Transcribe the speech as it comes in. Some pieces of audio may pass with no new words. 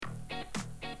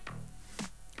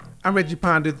I'm Reggie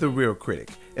Ponder, The Real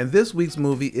Critic, and this week's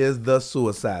movie is The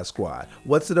Suicide Squad.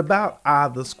 What's it about?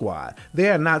 The squad. They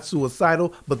are not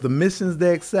suicidal, but the missions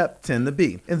they accept tend to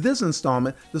be. In this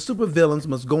installment, the supervillains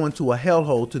must go into a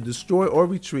hellhole to destroy or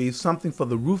retrieve something for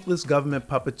the ruthless government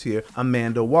puppeteer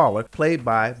Amanda Waller, played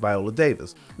by Viola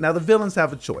Davis. Now, the villains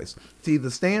have a choice to either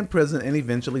stay in prison and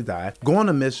eventually die, go on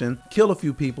a mission, kill a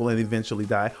few people and eventually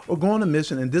die, or go on a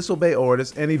mission and disobey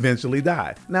orders and eventually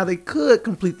die. Now, they could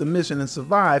complete the mission and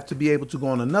survive to be able to go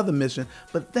on another mission,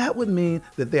 but that would mean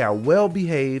that they are well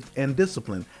behaved and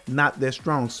disciplined, not their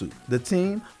strong suit. The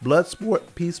team: Bloodsport,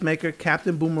 Peacemaker,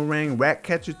 Captain Boomerang,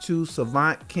 Ratcatcher 2,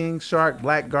 Savant, King Shark,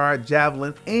 Blackguard,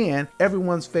 Javelin, and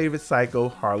everyone's favorite psycho,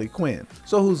 Harley Quinn.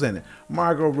 So who's in it?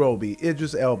 Margot Robbie,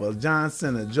 Idris Elba, John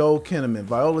Cena, Joel Kinnaman,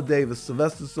 Viola Davis,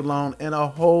 Sylvester Stallone, and a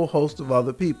whole host of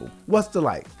other people. What's to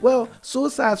like? Well,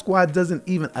 Suicide Squad doesn't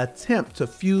even attempt to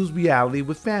fuse reality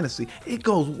with fantasy. It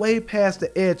goes way past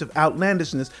the edge of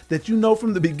outlandishness that you know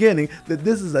from the beginning that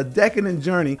this is a decadent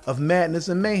journey of madness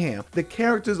and mayhem. The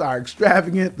characters are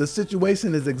extravagant, the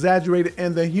situation is exaggerated,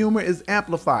 and the humor is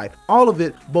amplified. All of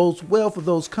it bodes well for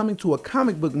those coming to a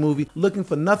comic book movie looking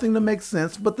for nothing to make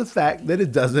sense but the fact that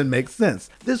it doesn't make sense.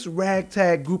 This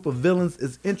ragtag group of villains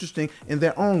is interesting in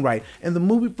their own right, and the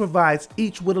movie provides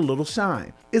each with a little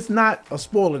shine. It's not a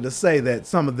spoiler to say that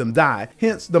some of them die,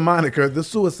 hence the moniker The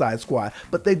Suicide Squad,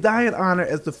 but they die in honor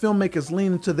as the filmmakers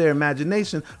lean into their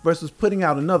imagination versus putting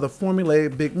out another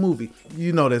formulaic big movie.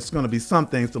 You know there's going to be some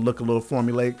things to look a little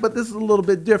formulaic, but this is a little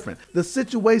bit different. The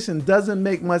situation doesn't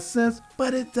make much sense,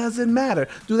 but it doesn't matter.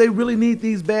 Do they really need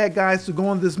these bad guys to go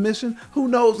on this mission? Who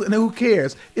knows and who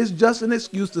cares? It's just an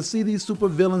excuse to see these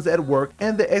supervillains at work,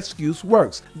 and the excuse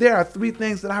works. There are three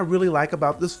things that I really like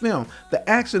about this film. The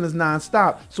action is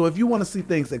non-stop, so if you want to see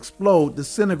things explode,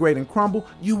 disintegrate, and crumble,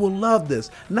 you will love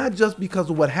this. Not just because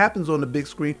of what happens on the big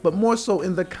screen, but more so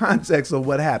in the context of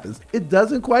what happens. It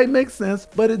doesn't quite make sense,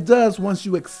 but it does once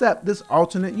you accept this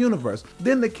alternate universe.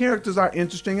 Then the characters are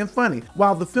interesting and funny.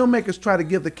 While the filmmakers try to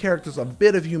give the characters a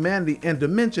bit of humanity and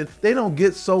dimension, they don't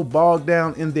get so bogged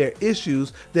down in their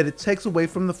issues that it takes away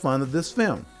from the fun of this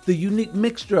film. The unique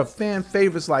mixture of fan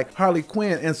favorites like Harley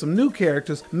Quinn and some new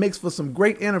characters makes for some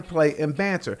great interplay and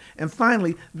banter. And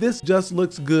finally, this just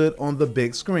looks good on the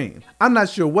big screen. I'm not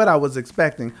sure what I was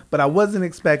expecting, but I wasn't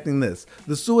expecting this.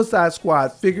 The Suicide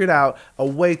Squad figured out a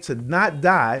way to not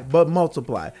die, but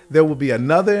multiply. There will be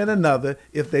another and another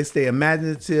if they stay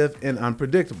imaginative and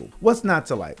unpredictable. What's not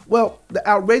to like? Well, the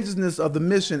outrageousness of the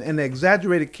mission and the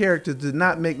exaggerated characters did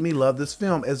not make me love this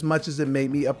film as much as it made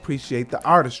me appreciate the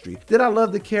artistry. Did I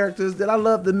love the characters? Did I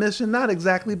love the mission? Not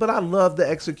exactly, but I love the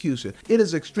execution. It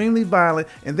is extremely violent,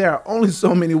 and there are only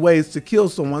so many ways to kill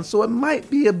someone, so it might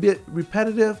be a bit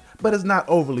repetitive, but it's not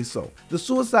overly so. The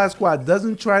Suicide Squad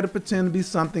doesn't try to pretend to be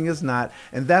something it's not,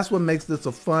 and that's what makes this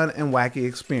a fun and wacky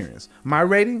experience. My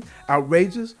rating: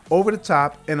 outrageous, over the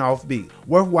top, and offbeat.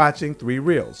 Worth watching 3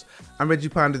 reels. I'm Reggie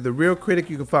Ponder, The Real Critic.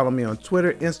 You can follow me on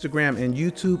Twitter, Instagram, and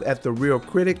YouTube at The Real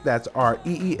Critic. That's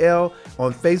REEL.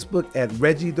 On Facebook at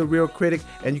Reggie The Real Critic.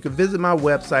 And you can visit my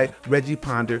website,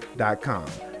 reggieponder.com.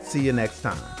 See you next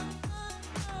time.